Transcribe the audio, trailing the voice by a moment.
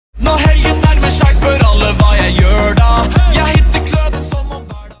Når helgen nærmer seg, spør alle hva jeg gjør da. Jeg hitter kløben som om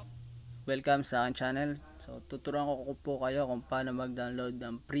hver dag. Welcome sa aking channel. So tuturuan ko po kayo kung paano mag-download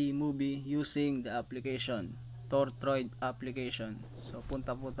ng free movie using the application torrdroid application. So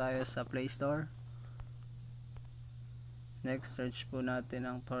punta po tayo sa Play Store. Next, search po natin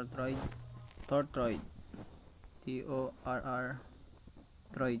ang torrdroid. Torrdroid, T-O-R-R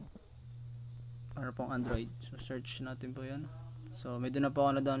droid, para pong Android. So search natin po yan. So may doon na po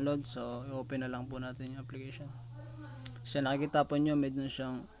ako na-download. So i-open na lang po natin yung application. So nakikita po nyo, may doon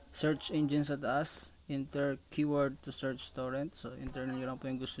siyang search engine sa taas. Enter keyword to search torrent. So enter nyo lang po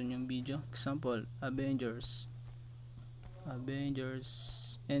yung gusto nyong video. Example, avengers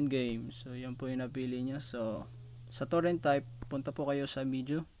Endgame. So yan po yung napili nyo. So sa torrent type, punta po kayo sa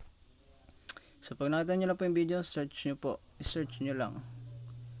video. So pag nakita nyo lang po yung video, search nyo po, i-search nyo lang.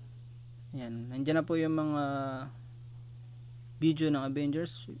 Yan, nandiyan na po yung mga video ng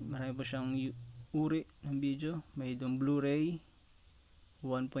Avengers. Marami po siyang uri ng video. May itong Blu-ray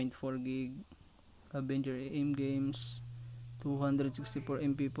 1.4 gig, Avenger Aim Games 264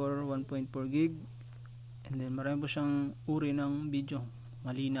 MP4 1.4 gig, and then marami po siyang uri ng video,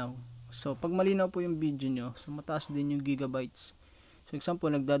 malinaw. So pag malinaw po yung video nyo, so mataas din yung gigabytes. So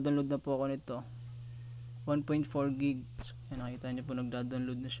example, nagda-download na po ako nito 1.4 gig. So yan, nakita nyo po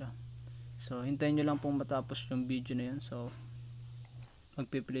nagda-download na siya. So hintayin nyo lang pong matapos yung video na yun. So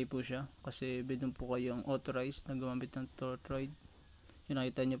magpi-play po siya kasi bidon po kayong authorized na gumamit ng torrdroid. Yun,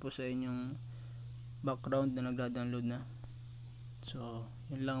 nakita nyo po sa inyong background na nagda-download na. So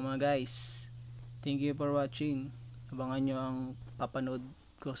yun lang mga guys, thank you for watching. Abangan nyo ang papanood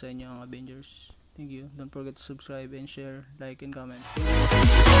ko sa inyo ang Avengers. Thank you. Don't forget to subscribe and share, like and comment.